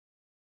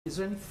Is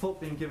there any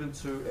thought being given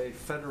to a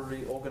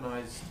federally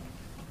organized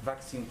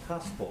vaccine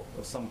passport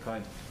of some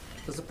kind?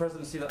 Does the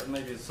President see that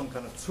maybe as some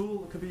kind of tool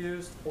that could be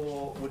used,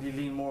 or would he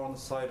lean more on the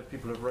side of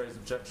people who have raised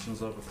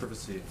objections over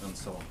privacy and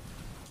so on?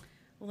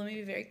 Well, let me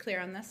be very clear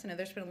on this. I know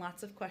there's been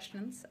lots of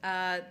questions.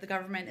 The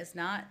government is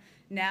not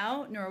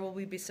now, nor will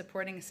we be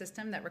supporting a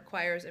system that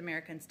requires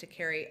Americans to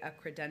carry a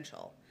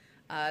credential.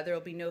 There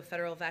will be no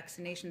federal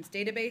vaccinations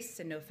database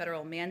and no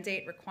federal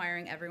mandate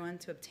requiring everyone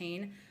to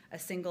obtain a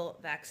single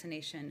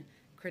vaccination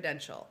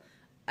credential.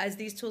 As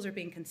these tools are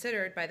being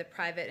considered by the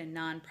private and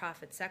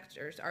nonprofit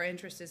sectors, our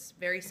interest is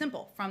very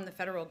simple from the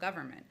federal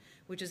government,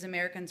 which is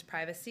Americans'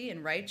 privacy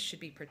and rights should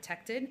be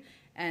protected,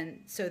 and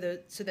so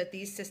that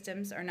these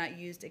systems are not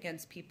used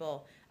against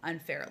people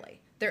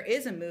unfairly. There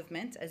is a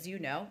movement, as you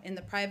know, in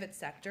the private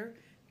sector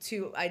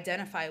to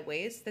identify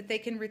ways that they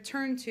can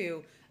return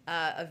to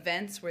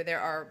events where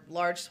there are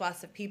large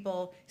swaths of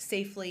people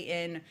safely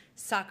in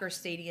soccer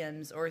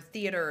stadiums or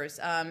theaters,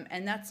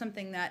 and that's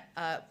something that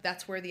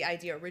that's where the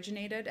idea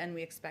originated, and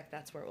we expect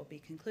that's where it will be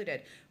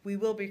concluded. We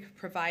will be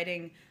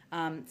providing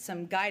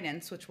some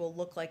guidance, which will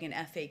look like an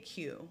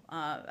FAQ,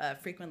 a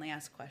frequently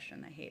asked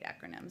question. I hate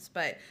acronyms,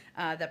 but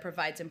that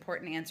provides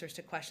important answers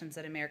to questions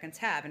that Americans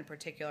have, in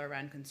particular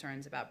around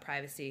concerns about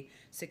privacy,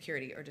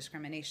 security, or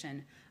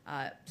discrimination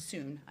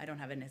soon. I don't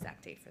have an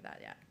exact date for that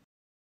yet.